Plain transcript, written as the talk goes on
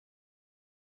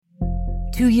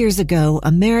2 years ago,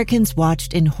 Americans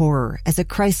watched in horror as a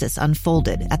crisis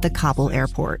unfolded at the Kabul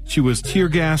airport. She was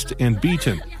tear-gassed and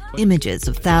beaten. Images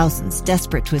of thousands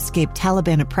desperate to escape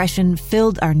Taliban oppression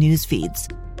filled our news feeds.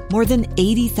 More than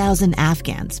 80,000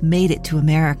 Afghans made it to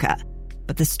America.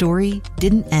 But the story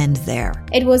didn't end there.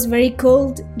 It was very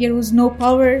cold. There was no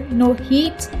power, no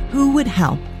heat. Who would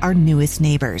help our newest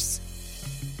neighbors?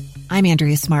 I'm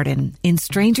Andrea Smartin. In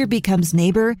Stranger Becomes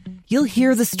Neighbor, you'll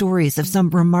hear the stories of some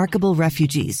remarkable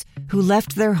refugees who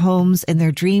left their homes and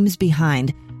their dreams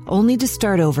behind, only to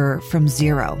start over from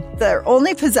zero. Their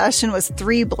only possession was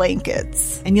 3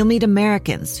 blankets. And you'll meet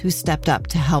Americans who stepped up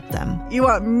to help them. You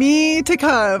want me to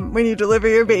come when you deliver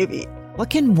your baby. What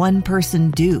can one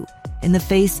person do in the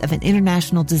face of an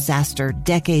international disaster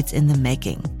decades in the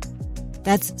making?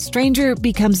 That's Stranger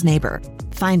Becomes Neighbor.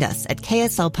 Find us at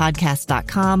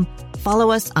kslpodcast.com.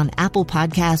 Follow us on Apple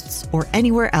Podcasts or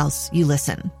anywhere else you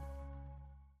listen.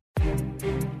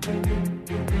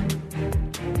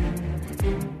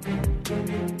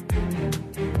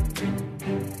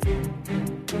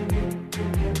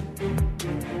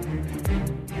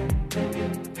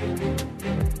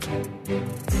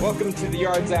 Welcome to the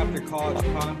Yards After College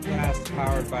podcast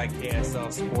powered by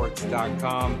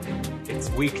KSLSports.com.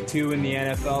 It's week 2 in the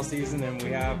NFL season, and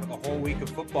we have a whole week of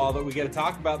football that we get to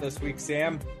talk about this week,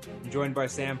 Sam. I'm joined by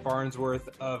Sam Farnsworth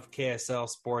of KSL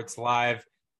Sports Live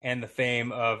and the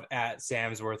fame of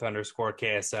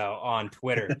 @Samsworth_KSL on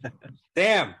Twitter.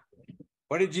 Sam,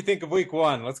 what did you think of week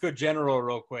 1? Let's go general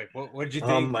real quick. What did you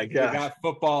think? Oh my gosh. We got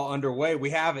football underway.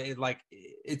 We have it.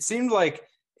 It seemed like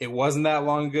it wasn't that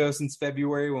long ago since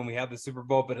February when we had the Super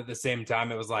Bowl, but at the same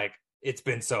time, it was like, it's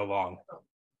been so long.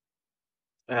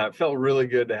 It felt really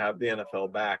good to have the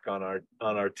NFL back on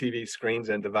our TV screens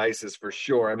and devices for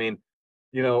sure. I mean,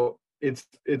 you know, it's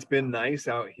been nice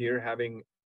out here having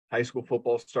high school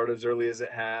football start as early as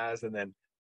it has, and then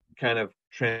kind of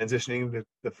transitioning to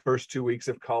the first 2 weeks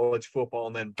of college football,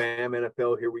 and then bam,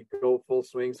 NFL, here we go, full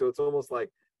swing. So it's almost like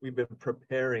we've been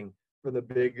preparing for the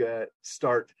big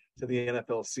start to the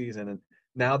NFL season. And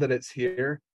now that it's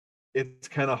here, it's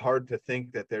kind of hard to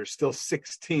think that there's still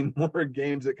 16 more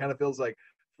games. It kind of feels like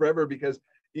forever, because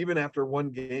even after one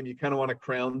game, you kind of want to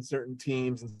crown certain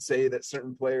teams and say that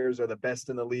certain players are the best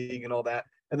in the league and all that.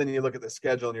 And then you look at the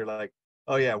schedule and you're like,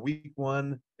 oh yeah, week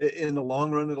 1, in the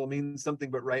long run, it'll mean something.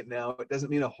 But right now, it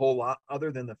doesn't mean a whole lot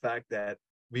other than the fact that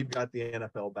we've got the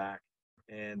NFL back,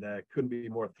 and couldn't be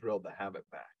more thrilled to have it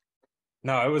back.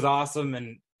 No, it was awesome.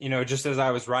 And, you know, just as I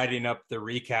was writing up the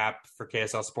recap for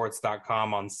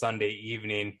KSLSports.com on Sunday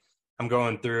evening, I'm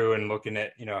going through and looking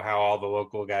at, you know, how all the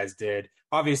local guys did.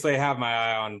 Obviously, I have my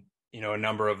eye on, you know, a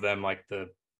number of them, like the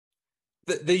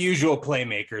usual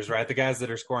playmakers, right? The guys that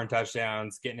are scoring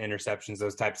touchdowns, getting interceptions,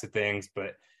 those types of things,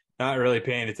 but not really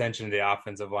paying attention to the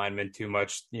offensive linemen too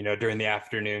much, you know, during the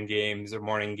afternoon games or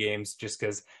morning games, just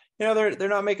because, you know, they're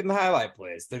not making the highlight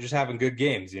plays. They're just having good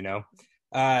games, you know.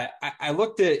 I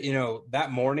looked at, you know,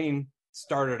 that morning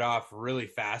started off really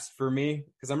fast for me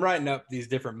because I'm writing up these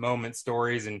different moment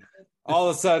stories, and all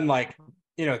of a sudden, like,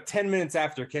 you know, 10 minutes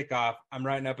after kickoff, I'm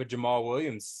writing up a Jamal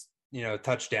Williams, you know,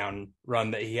 touchdown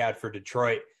run that he had for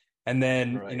Detroit. And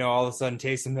then, right, you know, all of a sudden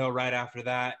Taysom Hill right after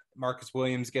that, Marcus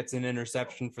Williams gets an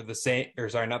interception for the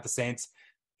not the Saints.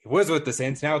 He was with the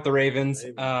Saints, now with the Ravens.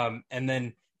 And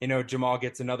then, you know, Jamal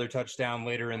gets another touchdown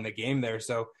later in the game there.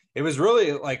 So it was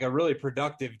really like a really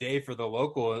productive day for the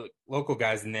local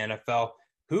guys in the NFL.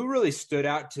 Who really stood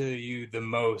out to you the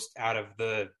most out of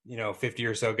the, you know, 50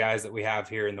 or so guys that we have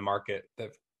here in the market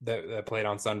that played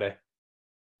on Sunday?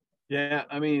 Yeah,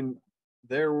 I mean,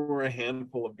 there were a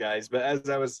handful of guys, but as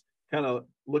I was kind of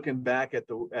looking back at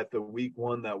the week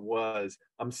 1 that was,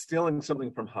 I'm stealing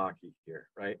something from hockey here,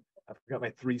 right? I forgot my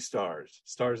 3 stars.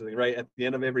 Stars, right at the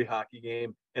end of every hockey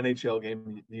game, NHL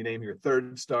game, you name your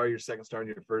 3rd star, your 2nd star, and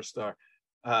your 1st star.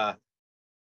 I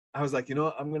was like, you know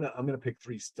what? I'm gonna pick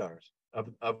 3 stars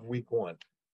of week 1,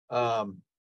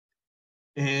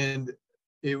 and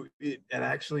it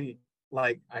actually,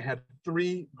 like, I had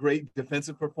 3 great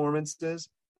defensive performances,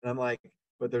 and I'm like,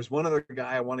 but there's one other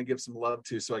guy I want to give some love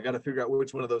to. So I got to figure out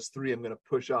which one of those 3 I'm going to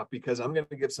push off, because I'm going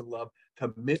to give some love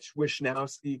to Mitch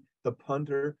Wishnowsky, the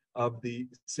punter of the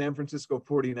San Francisco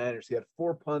 49ers. He had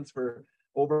 4 punts for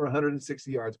over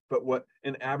 160 yards, but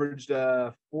an averaged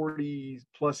 40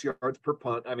 plus yards per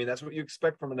punt. I mean, that's what you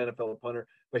expect from an NFL punter,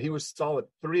 but he was solid.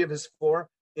 3 of his 4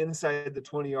 inside the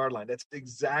 20-yard line. That's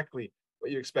exactly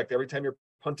what you expect. Every time you're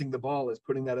punting the ball is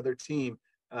putting that other team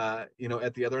you know,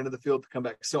 at the other end of the field to come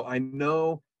back. So I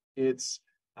know it's,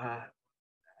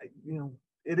 you know,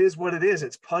 it is what it is.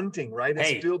 It's punting, right?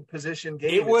 It's field position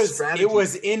game. It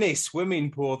was in a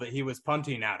swimming pool that he was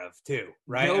punting out of too,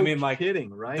 right? No I mean, like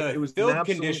kidding, right? The it was field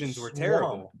conditions were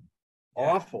terrible,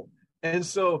 awful. And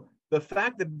so the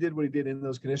fact that he did what he did in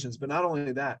those conditions, but not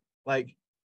only that, like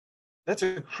that's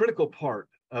a critical part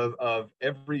of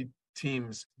every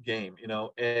team's game, you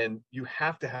know, and you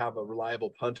have to have a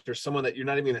reliable punter, someone that you're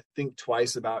not even going to think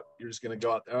twice about. You're just going to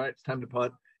go out there. All right, it's time to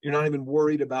punt. You're not even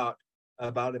worried about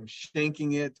him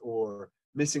shanking it or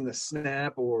missing the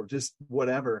snap or just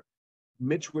whatever.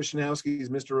 Mitch Wishnowsky is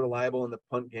Mr. Reliable in the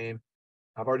punt game.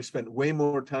 I've already spent way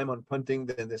more time on punting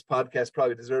than this podcast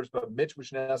probably deserves, but Mitch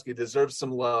Wishnowsky deserves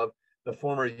some love. The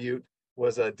former Ute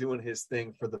was doing his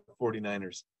thing for the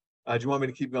 49ers. Do you want me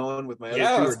to keep going with my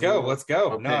other two? Let's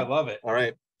go. Okay. No, I love it. All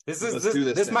right.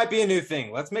 This might be a new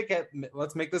thing. Let's make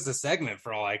this a segment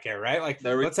for all I care, right? Like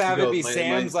let's have it be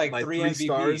Sam's like three MVPs.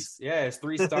 Stars. Yeah, it's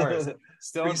 3 stars.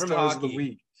 Still from hockey. Of the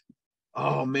week.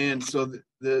 Oh man, so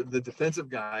the defensive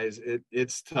guys,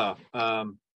 it's tough. I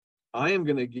am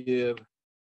going to give.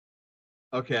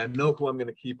 Okay, I know who I'm going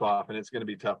to keep off, and it's going to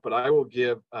be tough, but I will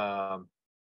give. I'm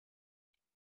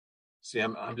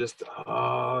just.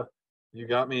 You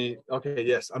got me. Okay,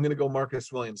 yes. I'm going to go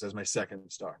Marcus Williams as my second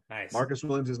star. Nice. Marcus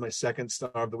Williams is my second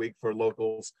star of the week for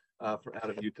locals out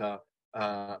of Utah.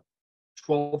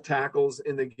 12 tackles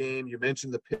in the game. You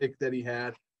mentioned the pick that he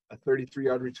had, a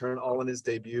 33-yard return, all in his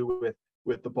debut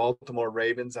with the Baltimore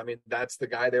Ravens. I mean, that's the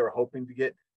guy they were hoping to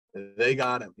get. They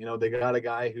got him. You know, they got a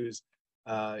guy who's,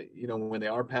 when they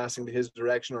are passing to his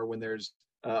direction or when there's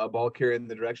a ball carrier in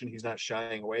the direction, he's not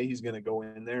shying away. He's going to go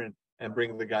in there and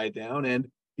bring the guy down.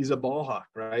 And he's a ball hawk,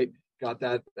 right? Got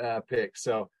that pick.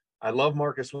 So I love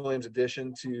Marcus Williams'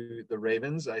 addition to the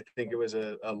Ravens. I think it was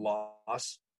a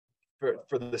loss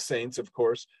for the Saints, of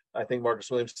course. I think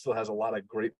Marcus Williams still has a lot of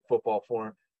great football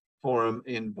for him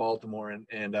in Baltimore.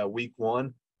 And week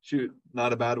 1, shoot,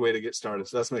 not a bad way to get started.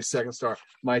 So that's my second star.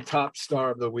 My top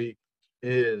star of the week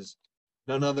is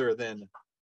none other than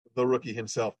the rookie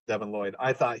himself, Devin Lloyd.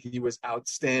 I thought he was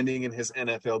outstanding in his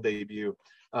NFL debut.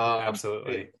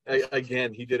 Absolutely.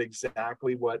 Again, he did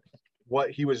exactly what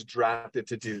he was drafted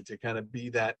to do, to kind of be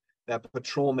that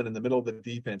patrolman in the middle of the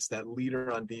defense, that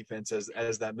leader on defense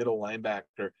as that middle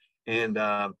linebacker.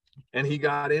 And he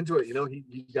got into it. You know,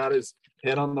 he got his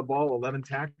head on the ball, 11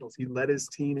 tackles. He led his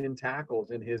team in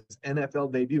tackles in his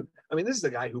NFL debut. I mean, this is a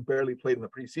guy who barely played in the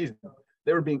preseason.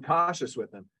 They were being cautious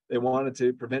with him. They wanted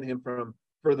to prevent him from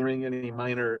furthering any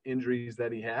minor injuries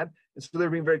that he had. And so they're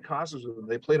being very cautious with him.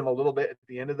 They played him a little bit at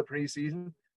the end of the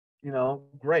preseason, you know,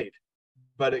 great.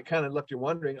 But it kind of left you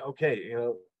wondering, okay, you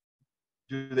know,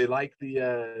 do they like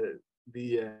the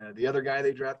other guy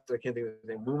they drafted? I can't think of his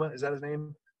name. Muma, is that his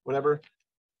name? Whatever.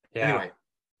 Yeah. Anyway,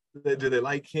 do they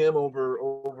like him over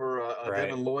right.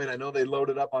 Devin Lloyd? I know they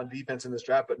loaded up on defense in this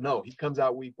draft, but no, he comes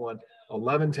out week 1,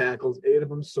 11 tackles, 8 of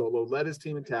them solo, led his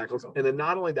team in tackles. And then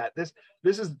not only that, this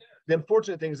is the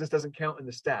unfortunate thing is this doesn't count in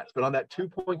the stats, but on that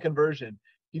 2-point conversion,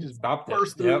 he just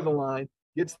burst through the line,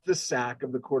 gets the sack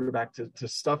of the quarterback to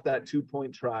stuff that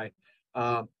 2-point try.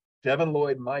 Devin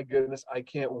Lloyd, my goodness, I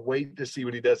can't wait to see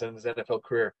what he does in his NFL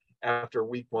career after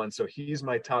week 1. So he's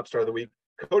my top star of the week.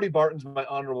 Cody Barton's my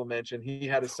honorable mention. He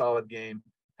had a solid game.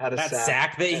 Had a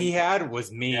sack that he had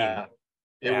was mean. Yeah,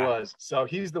 it was. So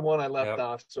he's the one I left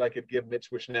off so I could give Mitch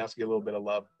Wishnowsky a little bit of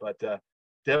love. But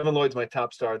Devin Lloyd's my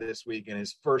top star this week in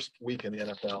his first week in the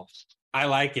NFL. I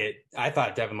like it. I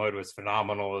thought Devin Lloyd was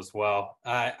phenomenal as well.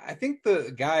 I think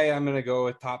the guy I'm going to go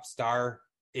with top star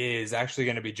is actually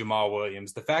going to be Jamal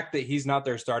Williams. The fact that he's not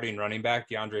their starting running back,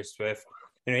 DeAndre Swift,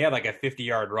 you know, he had like a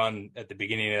 50-yard run at the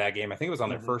beginning of that game. I think it was on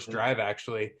their first drive,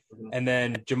 actually. And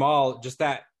then Jamal, just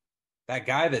that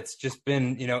guy that's just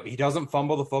been, you know, he doesn't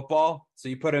fumble the football. So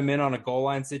you put him in on a goal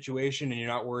line situation and you're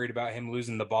not worried about him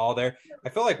losing the ball there. I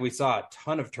feel like we saw a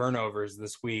ton of turnovers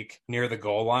this week near the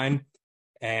goal line.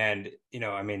 And, you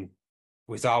know, I mean,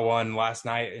 we saw one last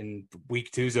night in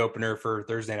week 2's opener for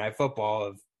Thursday Night Football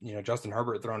of, you know, Justin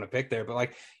Herbert throwing a pick there. But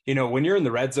like, you know, when you're in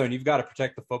the red zone, you've got to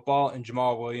protect the football. And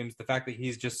Jamal Williams, the fact that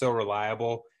he's just so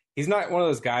reliable, he's not one of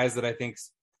those guys that I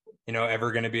think's, you know,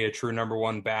 ever going to be a true number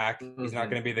 1 back. He's not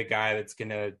going to be the guy that's going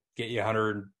to get you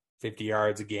 150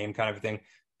 yards a game kind of thing.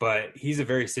 But he's a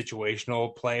very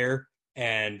situational player.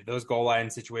 And those goal line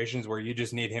situations where you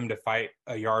just need him to fight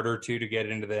a yard or two to get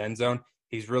into the end zone,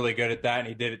 he's really good at that. And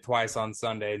he did it twice on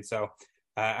Sunday. And so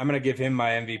I'm going to give him my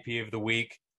MVP of the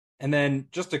week. And then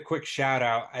just a quick shout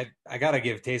out. I got to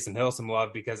give Taysom Hill some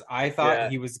love because I thought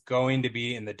he was going to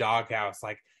be in the doghouse.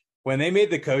 Like when they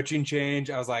made the coaching change,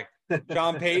 I was like,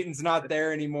 Sean Payton's not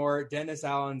there anymore. Dennis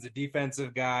Allen's a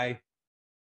defensive guy.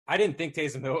 I didn't think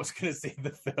Taysom Hill was going to see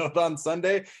the field on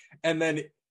Sunday. And then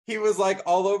he was like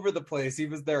all over the place. He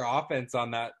was their offense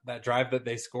on that drive that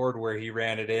they scored where he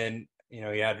ran it in. He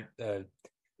had a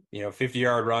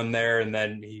 50-yard run there, and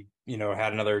then he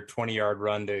had another 20-yard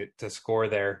run to score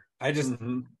there.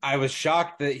 I was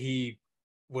shocked that he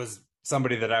was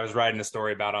somebody that I was writing a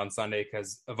story about on Sunday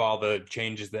because of all the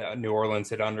changes that New Orleans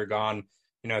had undergone,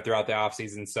 throughout the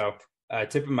offseason. So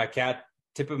tip of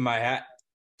my hat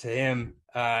to him.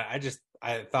 I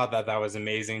thought that was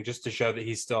amazing, just to show that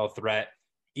he's still a threat,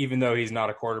 even though he's not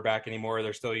a quarterback anymore.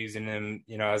 They're still using him,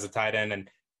 as a tight end, and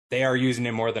they are using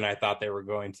him more than I thought they were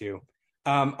going to.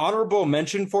 Honorable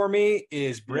mention for me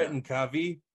is Britton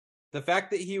Covey. The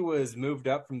fact that he was moved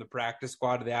up from the practice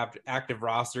squad to the active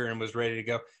roster and was ready to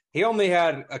go. He only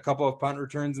had a couple of punt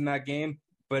returns in that game,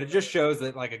 but it just shows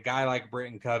that like a guy like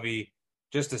Britton Covey,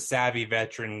 just a savvy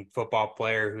veteran football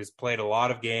player who's played a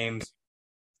lot of games,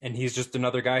 and he's just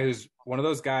another guy who's one of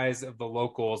those guys of the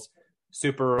locals,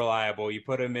 super reliable. You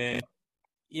put him in,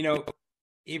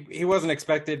 he wasn't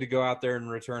expected to go out there and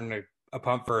return a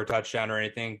punt for a touchdown or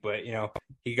anything, but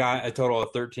he got a total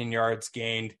of 13 yards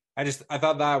gained. I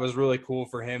thought that was really cool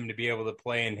for him to be able to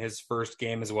play in his first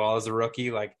game as well as a rookie.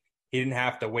 Like, he didn't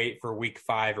have to wait for week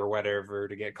 5 or whatever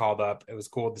to get called up. It was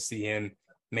cool to see him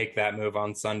make that move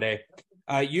on Sunday.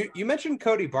 You mentioned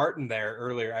Cody Barton there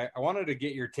earlier. I wanted to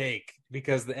get your take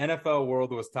because the NFL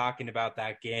world was talking about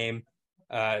that game,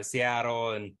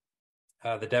 Seattle and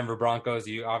the Denver Broncos.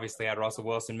 You obviously had Russell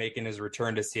Wilson making his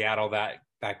return to Seattle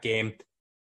that game.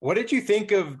 What did you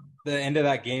think of the end of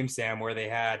that game, Sam, where they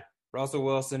had Russell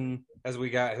Wilson, as we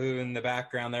got who in the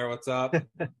background there, what's up,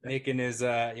 making his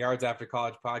Yards After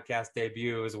College podcast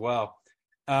debut as well.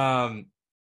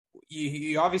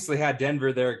 You obviously had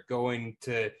Denver there going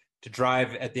to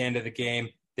drive at the end of the game.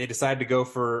 They decided to go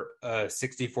for a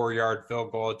 64-yard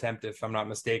field goal attempt, if I'm not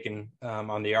mistaken,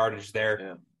 on the yardage there.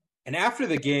 Yeah. And after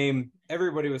the game,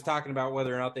 everybody was talking about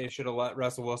whether or not they should have let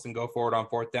Russell Wilson go forward on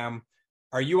 4th down.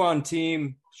 Are you on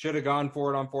team should have gone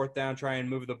forward on 4th down, try and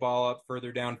move the ball up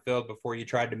further downfield before you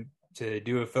tried to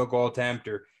do a field goal attempt,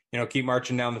 or keep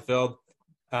marching down the field?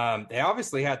 They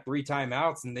obviously had 3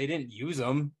 timeouts and they didn't use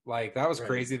them. Like, that was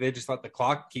crazy. They just let the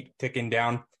clock keep ticking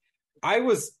down.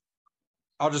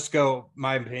 I'll just go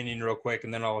my opinion real quick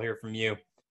and then I'll hear from you.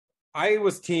 I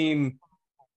was team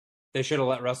they should have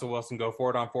let Russell Wilson go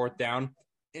forward on 4th down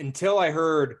until I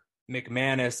heard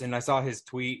McManus, and I saw his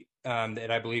tweet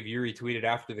that I believe you retweeted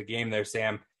after the game there,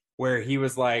 Sam, where he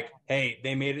was like, hey,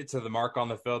 they made it to the mark on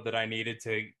the field that I needed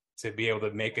to be able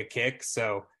to make a kick.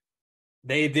 So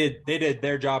they did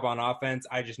their job on offense.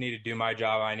 I just need to do my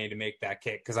job. I need to make that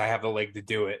kick because I have the leg to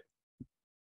do it.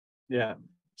 Yeah.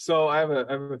 So I have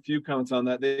a few comments on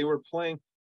that. They were playing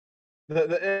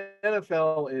the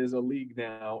NFL is a league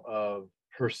now of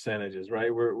percentages, right?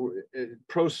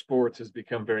 Pro sports has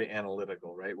become very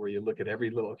analytical, right? Where you look at every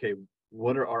little, okay,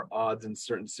 what are our odds in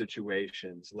certain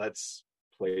situations? Let's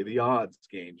play the odds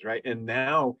games, right? And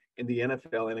now in the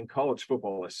NFL and in college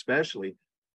football, especially,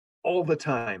 all the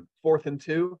time, 4th and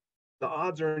 2, the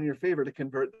odds are in your favor to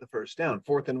convert the 1st down.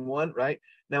 4th and 1, right?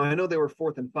 Now I know they were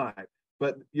 4th and 5,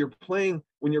 but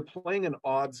when you're playing an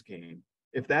odds game,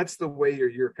 if that's the way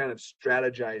you're kind of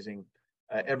strategizing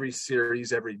every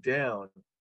series, every down,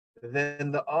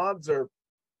 then the odds are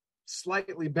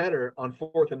slightly better on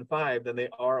 4th and 5 than they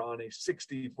are on a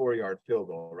 64-yard field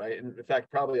goal, right? And in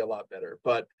fact, probably a lot better.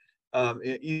 But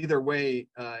either way,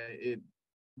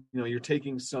 you're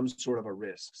taking some sort of a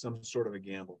risk, some sort of a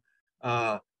gamble.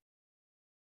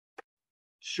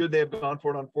 Should they have gone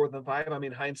for it on 4th and 5? I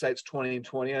mean, hindsight's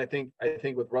 20/20. I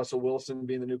think with Russell Wilson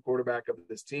being the new quarterback of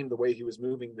this team, the way he was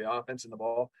moving the offense and the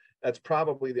ball, that's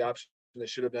probably the option they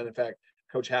should have done. In fact,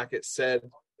 Coach Hackett said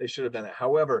they should have done it.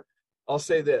 However, I'll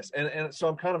say this, and so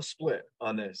I'm kind of split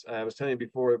on this. I was telling you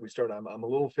before we started, I'm a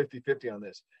little 50-50 on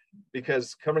this,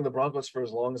 because covering the Broncos for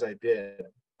as long as I did,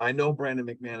 I know Brandon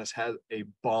McManus has a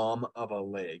bomb of a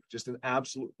leg, just an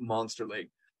absolute monster leg.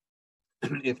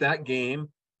 If that game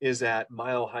is at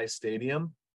Mile High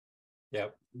Stadium,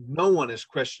 no one is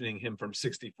questioning him from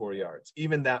 64 yards,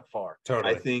 even that far.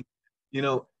 Totally. I think,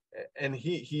 and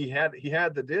he had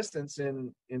the distance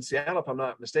in Seattle, if I'm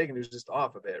not mistaken. He was just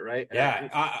off of it, right? Yeah,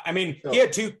 he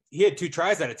had two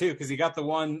tries at it too, because he got the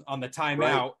one on the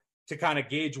timeout to kind of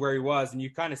gauge where he was, and you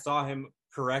kind of saw him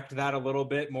correct that a little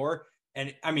bit more.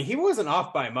 And I mean, he wasn't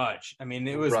off by much. I mean,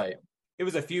 it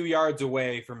was a few yards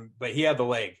away from, but he had the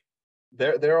leg.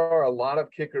 There are a lot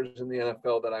of kickers in the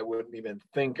NFL that I wouldn't even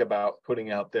think about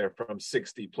putting out there from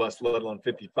 60 plus, let alone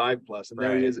 55 plus, and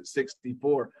there he is at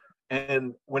 64.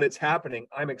 And when it's happening,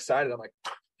 I'm excited. I'm like,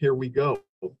 here we go.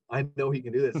 I know he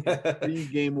can do this.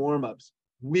 Pre-game warmups,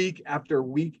 week after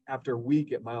week after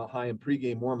week at Mile High, and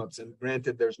pregame warmups. And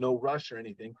granted, there's no rush or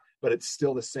anything, but it's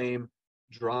still the same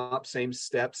drop, same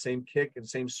step, same kick, and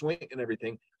same swing and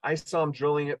everything. I saw him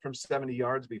drilling it from 70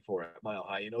 yards before at Mile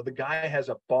High. The guy has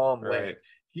a bomb leg.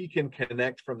 He can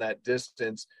connect from that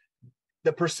distance.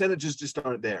 The percentages just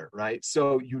aren't there, right?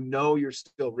 So you're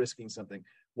still risking something.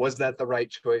 Was that the right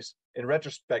choice? In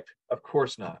retrospect, of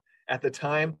course not. At the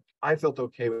time, I felt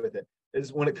okay with it.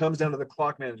 Is when it comes down to the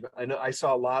clock management. I know I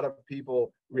saw a lot of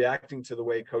people reacting to the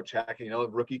way Coach Hackett,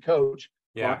 rookie coach,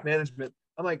 clock management.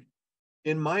 I'm like,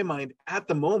 in my mind, at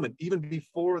the moment, even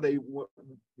before they,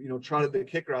 trotted the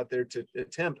kicker out there to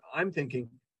attempt, I'm thinking,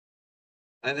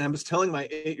 and I was telling my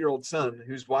 8-year-old son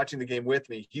who's watching the game with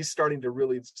me, he's starting to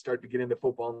really start to get into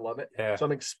football and love it. Yeah. So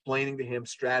I'm explaining to him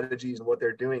strategies and what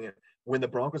they're doing. And when the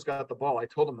Broncos got the ball, I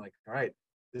told him, like, all right,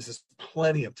 this is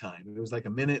plenty of time. It was like a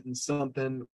minute and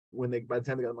something by the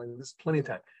time they got, I'm like, this is plenty of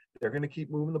time. They're going to keep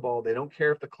moving the ball. They don't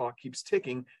care if the clock keeps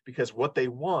ticking, because what they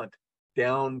want,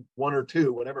 down 1 or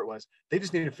 2, whatever it was, they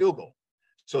just need a field goal.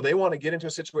 So they want to get into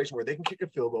a situation where they can kick a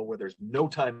field goal where there's no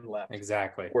time left.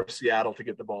 Exactly. For Seattle to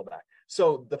get the ball back.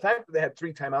 So the fact that they had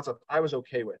 3 timeouts, I was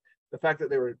okay with. The fact that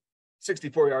they were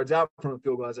 64 yards out from a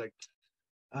field goal, I was like,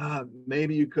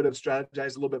 maybe you could have strategized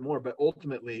a little bit more. But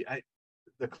ultimately,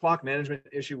 the clock management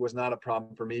issue was not a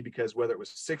problem for me, because whether it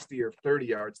was 60 or 30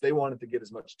 yards, they wanted to get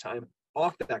as much time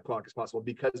off that clock as possible,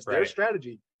 because their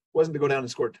strategy wasn't to go down and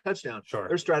score a touchdown. Sure.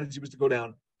 Their strategy was to go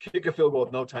down, kick a field goal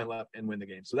with no time left, and win the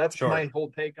game. So that's my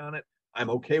whole take on it. I'm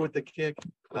okay with the kick.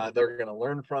 They're going to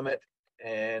learn from it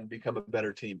and become a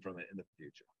better team from it in the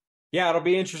future. Yeah, it'll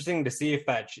be interesting to see if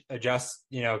that adjusts,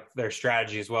 their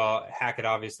strategy as well. Hackett,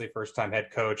 obviously, first-time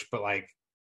head coach, but like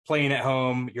playing at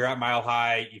home, you're at Mile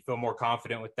High, you feel more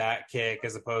confident with that kick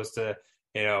as opposed to,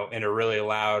 in a really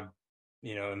loud,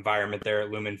 environment there at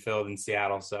Lumen Field in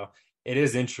Seattle. So it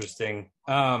is interesting.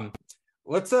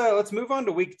 Let's move on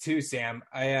to week 2, Sam.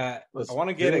 I want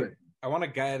to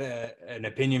get an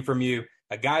opinion from you,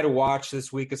 a guy to watch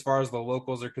this week as far as the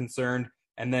locals are concerned,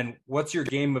 and then what's your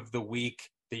game of the week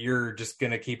that you're just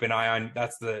going to keep an eye on?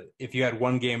 If you had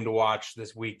one game to watch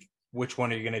this week, which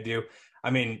one are you going to do?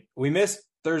 I mean, we missed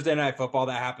Thursday Night Football.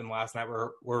 That happened last night.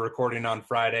 We're recording on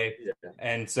Friday. Yeah.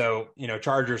 And so,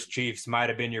 Chargers Chiefs might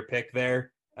have been your pick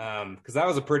there. Because that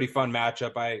was a pretty fun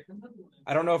matchup. I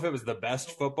don't know if it was the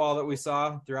best football that we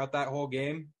saw throughout that whole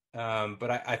game,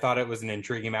 but I thought it was an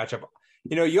intriguing matchup.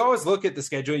 You always look at the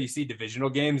schedule, you see divisional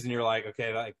games, and you're like,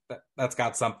 okay, that's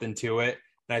got something to it.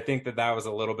 And I think that was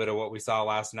a little bit of what we saw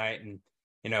last night. And,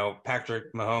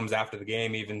 Patrick Mahomes after the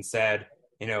game even said,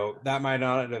 that might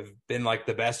not have been like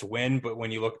the best win, but when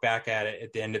you look back at it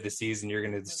at the end of the season, you're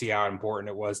going to see how important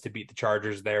it was to beat the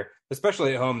Chargers there,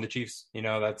 especially at home. The Chiefs,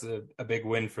 that's a big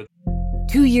win for them.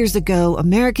 2 years ago,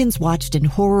 Americans watched in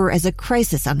horror as a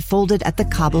crisis unfolded at the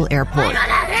Kabul airport.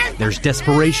 There's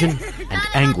desperation and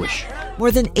anguish.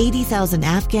 More than 80,000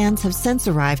 Afghans have since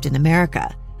arrived in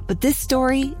America, but this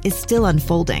story is still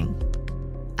unfolding.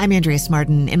 I'm Andrea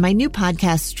Smartin. In my new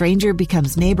podcast, Stranger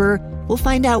Becomes Neighbor, we'll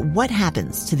find out what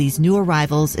happens to these new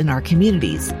arrivals in our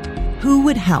communities. Who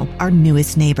would help our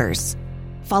newest neighbors?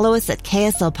 Follow us at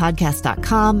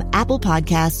kslpodcast.com, Apple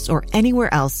Podcasts, or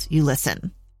anywhere else you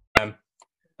listen.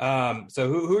 So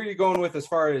who are you going with as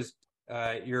far as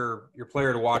your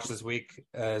player to watch this week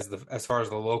as far as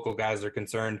the local guys are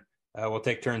concerned? We'll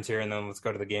take turns here, and then let's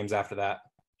go to the games after that.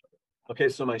 Okay,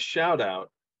 so my shout out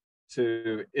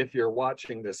to, if you're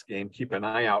watching this game, keep an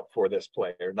eye out for this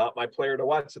player, not my player to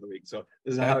watch of the week. So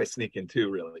this is how I sneak in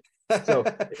too, really. So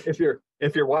if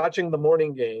you're watching the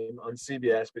morning game on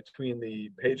CBS between the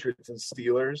Patriots and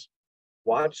Steelers,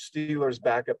 watch Steelers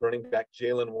backup running back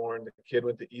Jaylen Warren. The kid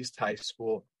went to East High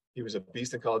School. He was a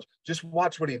beast in college. Just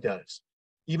watch what he does,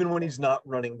 even when he's not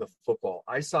running the football.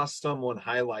 I saw someone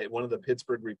one of the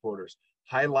Pittsburgh reporters,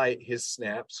 highlight his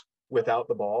snaps without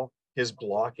the ball, his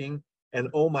blocking. And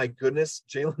oh my goodness,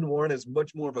 Jaylen Warren is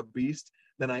much more of a beast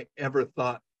than I ever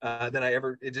thought.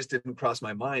 It just didn't cross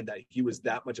my mind that he was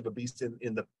that much of a beast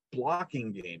in the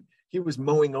blocking game. He was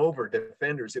mowing over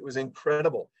defenders. It was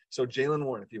incredible. So Jaylen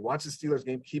Warren, if you watch the Steelers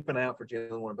game, keep an eye out for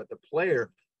Jaylen Warren. But the player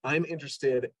I'm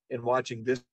interested in watching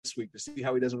this week to see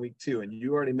how he does in week 2, and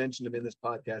you already mentioned him in this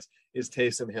podcast, is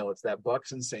Taysom Hill. It's that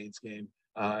Bucs and Saints game,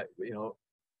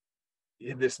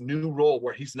 in this new role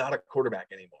where he's not a quarterback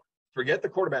anymore. Forget the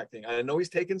quarterback thing. I know he's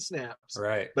taking snaps,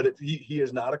 right? But he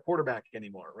is not a quarterback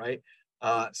anymore, right?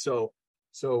 So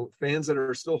fans that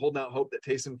are still holding out hope that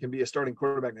Taysom can be a starting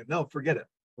quarterback, no, forget it.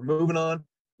 We're moving on.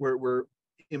 We're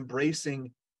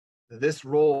embracing this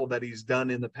role that he's done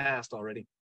in the past already.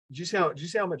 did you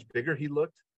see how much bigger he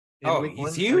looked?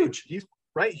 He's huge. He's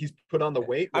put on the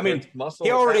weight. I mean, muscle.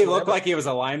 He already looked like he was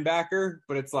a linebacker,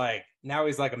 but it's like now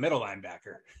he's like a middle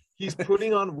linebacker. He's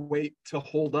putting on weight to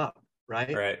hold up,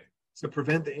 right? Right. To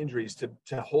prevent the injuries,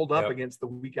 to hold up against the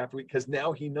week after week, because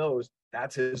now he knows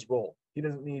that's his role. He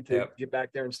doesn't need to get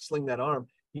back there and sling that arm.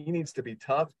 He needs to be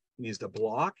tough. He needs to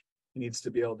block. He needs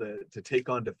to be able to take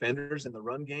on defenders in the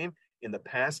run game, in the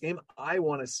pass game. I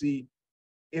want to see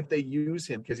if they use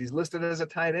him, because he's listed as a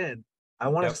tight end. I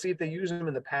want to see if they use him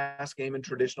in the pass game in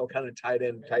traditional kind of tight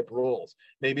end type roles.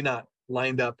 Maybe not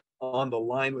lined up on the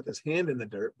line with his hand in the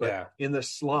dirt, but in the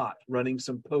slot, running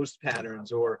some post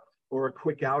patterns or a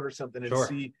quick out or something, and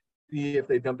see if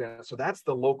they dump down. So that's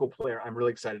the local player I'm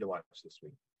really excited to watch this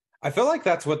week. I feel like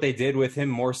that's what they did with him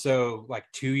more so like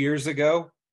 2 years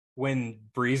ago when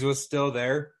Breeze was still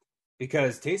there,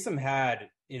 because Taysom had,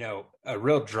 a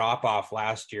real drop off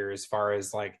last year as far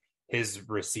as like his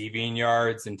receiving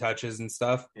yards and touches and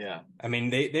stuff. Yeah. I mean,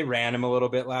 they ran him a little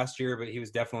bit last year, but he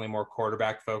was definitely more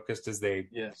quarterback focused as they,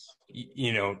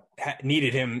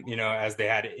 needed him, as they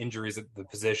had injuries at the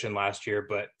position last year.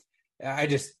 But I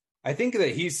think that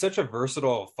he's such a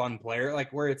versatile, fun player,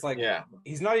 like where it's like,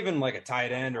 he's not even like a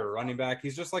tight end or a running back.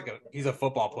 He's just like he's a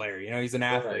football player, he's an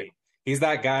athlete. Right. He's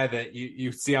that guy that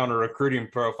you see on a recruiting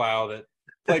profile that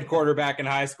played quarterback in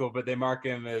high school, but they mark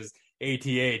him as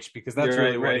ATH because that's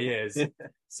what he is.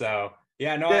 So,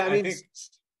 I think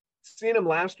seeing him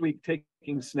last week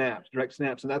taking direct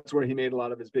snaps, and that's where he made a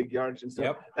lot of his big yards and stuff.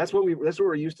 Yep. That's what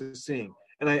we're used to seeing.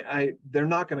 And they're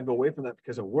not going to go away from that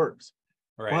because it works.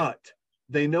 Right. But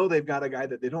they know they've got a guy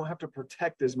that they don't have to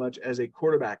protect as much as a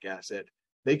quarterback asset.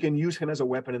 They can use him as a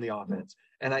weapon in the offense.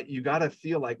 And you got to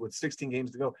feel like with 16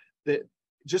 games to go, that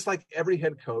just like every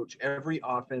head coach, every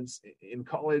offense in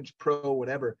college, pro,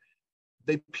 whatever,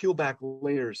 they peel back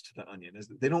layers to the onion.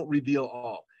 They don't reveal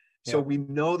all. So we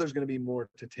know there's going to be more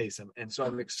to Taysom. And so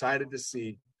I'm excited to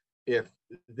see if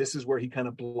this is where he kind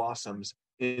of blossoms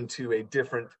into a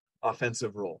different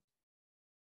offensive role.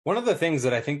 One of the things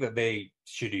that I think that they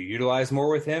should utilize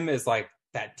more with him is like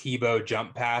that Tebow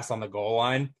jump pass on the goal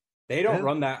line. They don't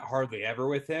run that hardly ever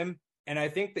with him. And I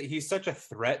think that he's such a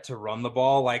threat to run the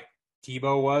ball like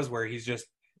Tebow was, where he's just,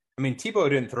 Tebow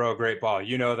didn't throw a great ball.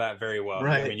 You know that very well.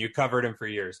 Right. You covered him for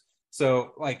years.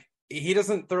 So like he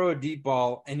doesn't throw a deep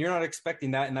ball, and you're not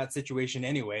expecting that in that situation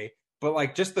anyway. But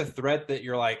like just the threat that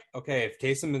you're like, okay, if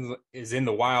Taysom is in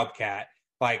the Wildcat,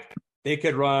 like they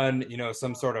could run,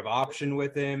 some sort of option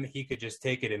with him. He could just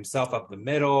take it himself up the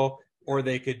middle, or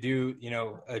they could do,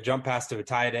 a jump pass to a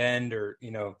tight end, or,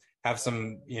 have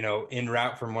some, in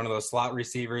route from one of those slot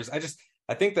receivers.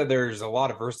 I think that there's a lot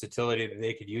of versatility that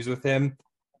they could use with him.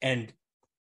 And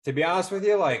to be honest with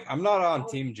you, like I'm not on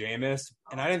Team Jameis,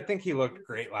 and I didn't think he looked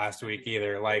great last week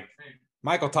either. Like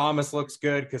Michael Thomas looks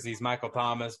good because he's Michael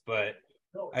Thomas, but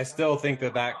I still think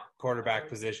that quarterback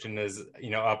position is,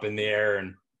 up in the air.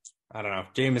 And I don't know.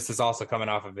 Jameis is also coming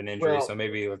off of an injury, so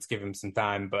maybe let's give him some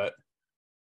time. But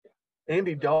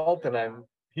Andy Dalton,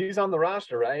 he's on the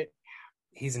roster, right?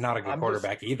 He's not a good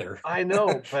quarterback either. I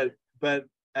know, but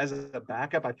as a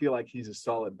backup, I feel like he's a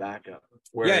solid backup.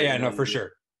 For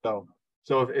sure.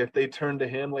 So if they turn to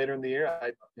him later in the year,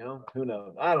 who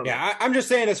knows? I don't know. Yeah, I'm just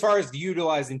saying, as far as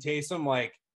utilizing Taysom,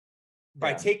 like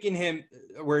by taking him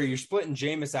where you're splitting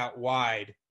Jameis out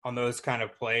wide on those kind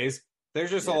of plays,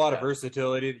 there's just a lot of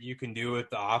versatility that you can do with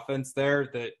the offense there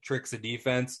that tricks the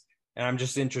defense. And I'm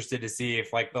just interested to see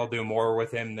if like they'll do more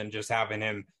with him than just having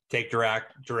him take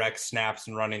direct snaps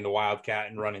and running the Wildcat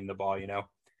and running the ball,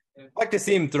 I'd like to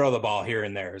see him throw the ball here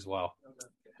and there as well.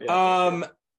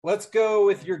 Let's go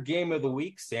with your game of the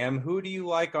week, Sam. Who do you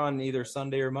like on either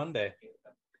Sunday or Monday?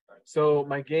 So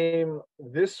my game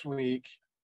this week,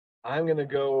 I'm going to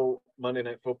go Monday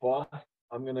Night Football.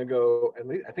 I'm going to go, at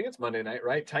least I think it's Monday night,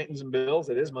 right? Titans and Bills.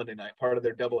 It is Monday night, part of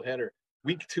their doubleheader,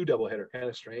 week 2 doubleheader, kind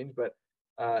of strange, but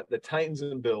the Titans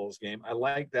and Bills game. I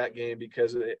like that game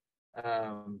because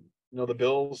the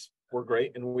Bills were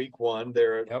great in week 1.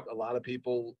 A lot of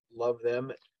people love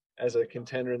them as a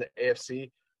contender in the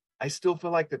AFC. I still feel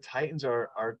like the Titans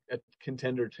are a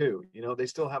contender too. They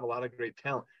still have a lot of great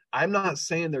talent. I'm not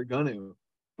saying they're going to,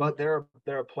 but they're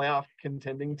a playoff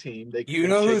contending team.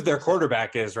 Who their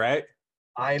quarterback is, right?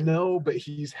 I know, but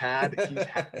he's had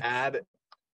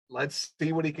let's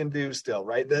see what he can do still,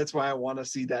 right? That's why I want to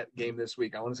see that game this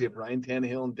week. I want to see if Ryan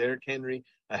Tannehill and Derrick Henry,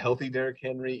 a healthy Derrick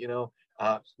Henry,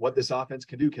 what this offense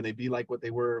can do. Can they be like what they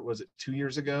were, was it 2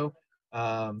 years ago?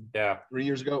 3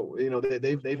 years ago?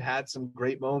 They've had some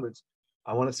great moments.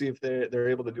 I want to see if they're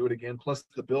able to do it again. Plus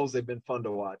the Bills, they've been fun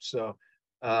to watch. So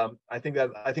I think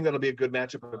that'll be a good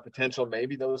matchup of potential.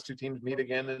 Maybe those two teams meet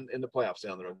again in the playoffs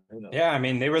down the road. Who knows? Yeah, I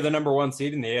mean, they were the number one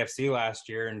seed in the AFC last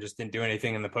year and just didn't do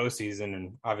anything in the postseason.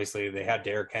 And obviously they had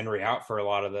Derrick Henry out for a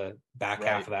lot of the back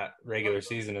half of that regular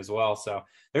season as well. So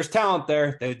there's talent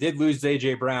there. They did lose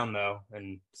A.J. Brown, though.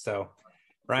 And so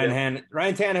Ryan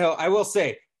Tannehill, I will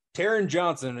say, Taron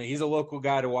Johnson, he's a local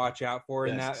guy to watch out for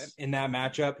in that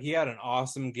matchup. He had an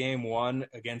awesome game one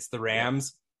against the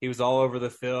Rams. He was all over the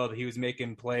field. He was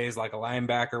making plays like a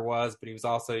linebacker was, but he was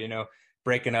also,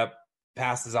 breaking up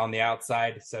passes on the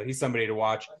outside. So he's somebody to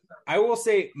watch. I will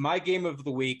say my game of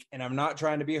the week, and I'm not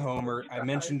trying to be a homer. I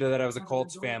mentioned that I was a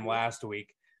Colts fan last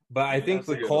week, but I think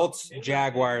the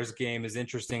Colts-Jaguars game is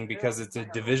interesting because it's a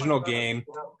divisional game.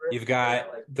 You've got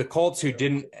the Colts who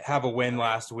didn't have a win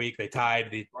last week. They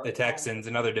tied the Texans,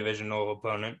 another divisional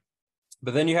opponent.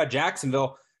 But then you had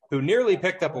Jacksonville, who nearly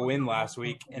picked up a win last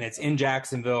week, and it's in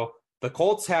Jacksonville. The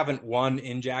Colts haven't won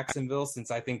in Jacksonville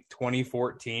since, I think,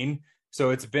 2014, so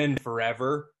it's been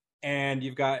forever. And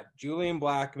you've got Julian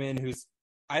Blackmon, who's,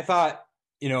 I thought,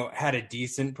 had a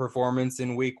decent performance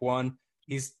in week one.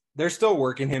 They're still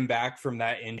working him back from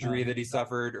that injury that he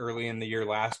suffered early in the year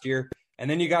last year. And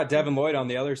then you got Devin Lloyd on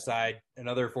the other side,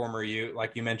 another former Ute,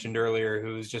 like you mentioned earlier,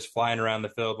 who's just flying around the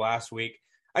field last week.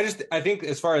 I think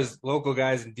as far as local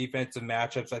guys and defensive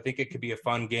matchups, I think it could be a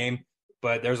fun game,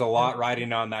 but there's a lot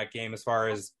riding on that game as far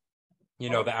as,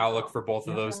 the outlook for both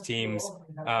of those teams.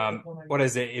 What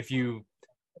is it? If you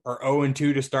are 0-2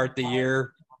 to start the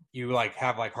year, you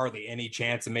have hardly any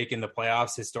chance of making the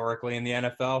playoffs historically in the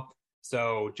NFL.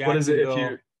 So Jacksonville,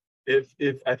 what is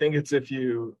it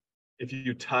if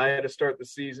you tie to start the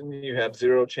season, you have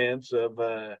zero chance of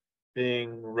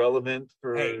being relevant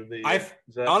for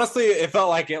honestly, it felt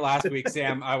like it last week,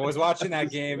 Sam. I was watching that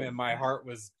game and my heart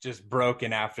was just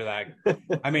broken after that.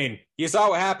 I mean, you saw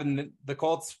what happened. The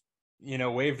Colts,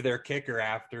 waived their kicker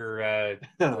after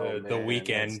the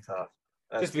weekend.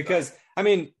 That's tough. Because, I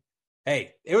mean,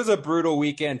 hey, it was a brutal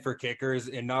weekend for kickers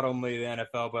in not only the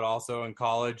NFL, but also in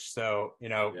college. So,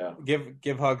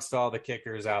 give hugs to all the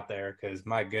kickers out there because,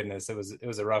 my goodness, it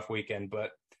was a rough weekend.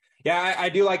 But, yeah, I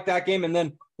do like that game. And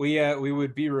then we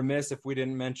would be remiss if we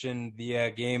didn't mention the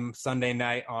game Sunday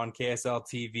night on KSL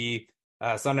TV.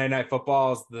 Sunday Night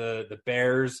Football is the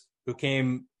Bears, who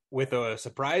came with a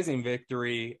surprising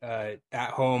victory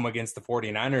at home against the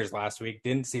 49ers last week.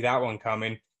 Didn't see that one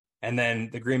coming. And then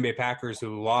the Green Bay Packers,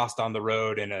 who lost on the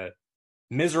road in a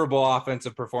miserable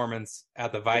offensive performance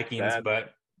at the Vikings.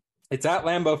 But it's at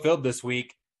Lambeau Field this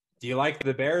week. Do you like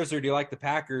the Bears or do you like the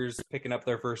Packers picking up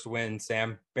their first win,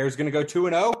 Sam? Bears going to go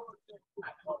 2-0?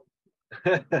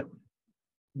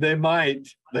 They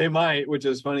might, which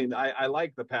is funny. I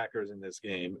like the Packers in this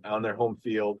game on their home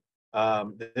field.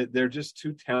 They're just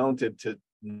too talented to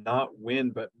not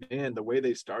win. But, man, the way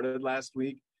they started last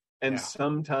week, and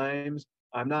sometimes –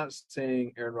 I'm not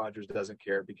saying Aaron Rodgers doesn't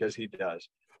care because he does,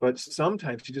 but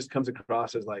sometimes he just comes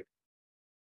across as like,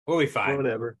 we'll be fine.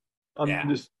 Whatever. I'm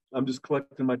just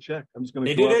collecting my check. I'm just going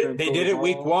to. They did it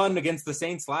week one against the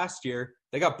Saints last year.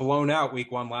 They got blown out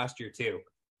week one last year too.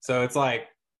 So it's like,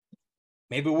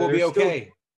 maybe we'll be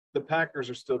okay. The Packers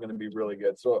are still going to be really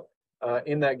good. So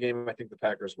in that game, I think the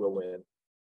Packers will win.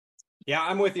 Yeah,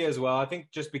 I'm with you as well. I think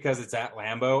just because it's at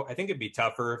Lambeau, I think it'd be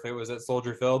tougher if it was at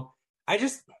Soldier Field.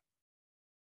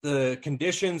 The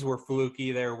conditions were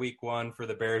fluky there week one for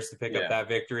the Bears to pick up that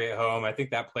victory at home. I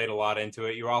think that played a lot into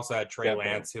it. You also had Trey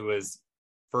Lance, who was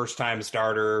first-time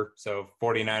starter, so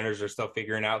 49ers are still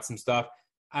figuring out some stuff.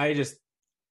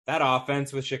 That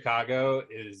offense with Chicago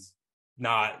is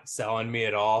not selling me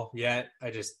at all yet.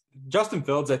 Justin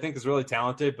Fields, I think, is really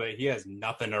talented, but he has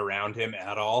nothing around him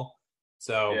at all.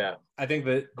 So I think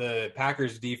that the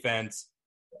Packers defense,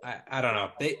 I don't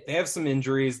know. They have some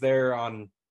injuries there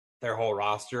on their whole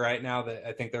roster right now that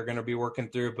I think they're going to be working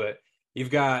through. But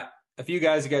you've got a few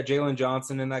guys. You got Jalen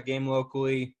Johnson in that game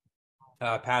locally,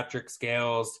 Patrick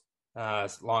Scales,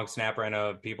 long snapper. I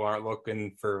know people aren't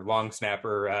looking for long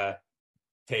snapper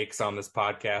takes on this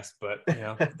podcast, but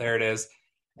there it is.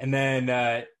 And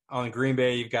then on Green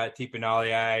Bay, you've got Tipa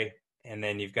Naliai, and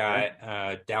then you've got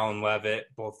Dallin Levitt,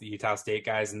 both the Utah State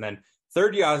guys. And then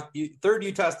third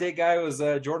Utah State guy was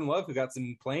Jordan Love, who got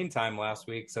some playing time last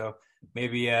week. So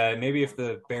maybe if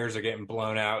the Bears are getting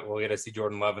blown out, we'll get to see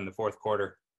Jordan Love in the fourth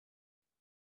quarter.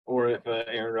 Or if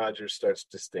Aaron Rodgers starts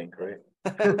to stink, right?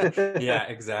 Yeah,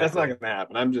 exactly. That's not going to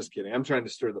happen. I'm just kidding. I'm trying to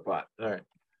stir the pot. All right.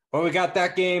 Well, we got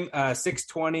that game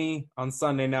 6:20 on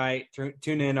Sunday night.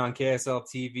 Tune in on KSL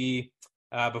TV.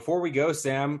 Before we go,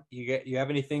 Sam, you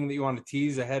have anything that you want to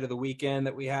tease ahead of the weekend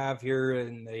that we have here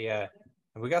in the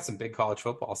And we got some big college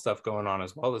football stuff going on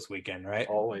as well this weekend, right?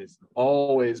 Always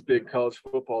big college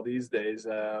football these days.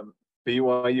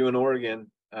 BYU and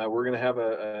Oregon. We're going to have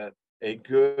a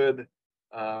good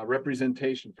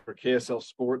representation for KSL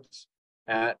Sports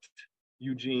at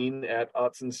Eugene at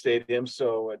Autzen Stadium.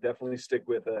 So definitely stick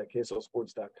with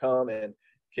KSLSports.com and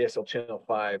KSL Channel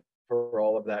 5 for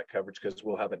all of that coverage, because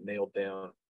we'll have it nailed down.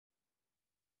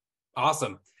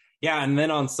 Awesome. Yeah, and then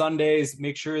on Sundays,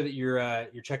 make sure that you're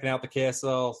checking out the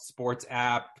KSL Sports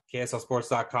app,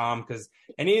 KSLSports.com, because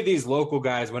any of these local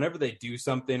guys, whenever they do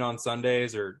something on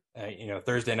Sundays or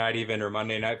Thursday night even, or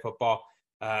Monday Night Football,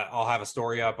 I'll have a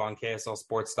story up on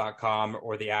KSLSports.com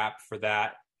or the app for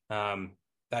that.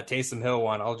 That Taysom Hill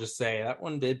one, I'll just say that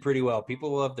one did pretty well.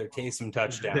 People love their Taysom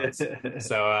touchdowns.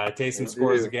 So Taysom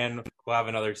scores again. We'll have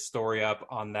another story up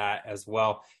on that as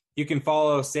well. You can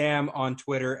follow Sam on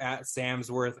Twitter at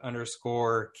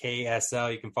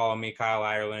Samsworth_KSL. You can follow me, Kyle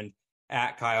Ireland,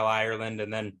 at Kyle Ireland,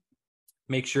 and then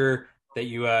make sure that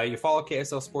you follow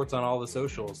KSL Sports on all the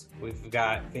socials. We've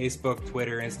got Facebook,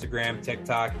 Twitter, Instagram,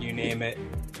 TikTok, you name it.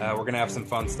 We're going to have some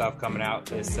fun stuff coming out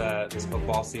this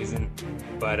football season.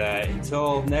 But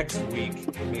until next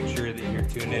week, make sure that you're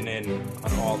tuning in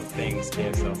on all the things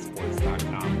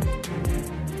KSLSports.com.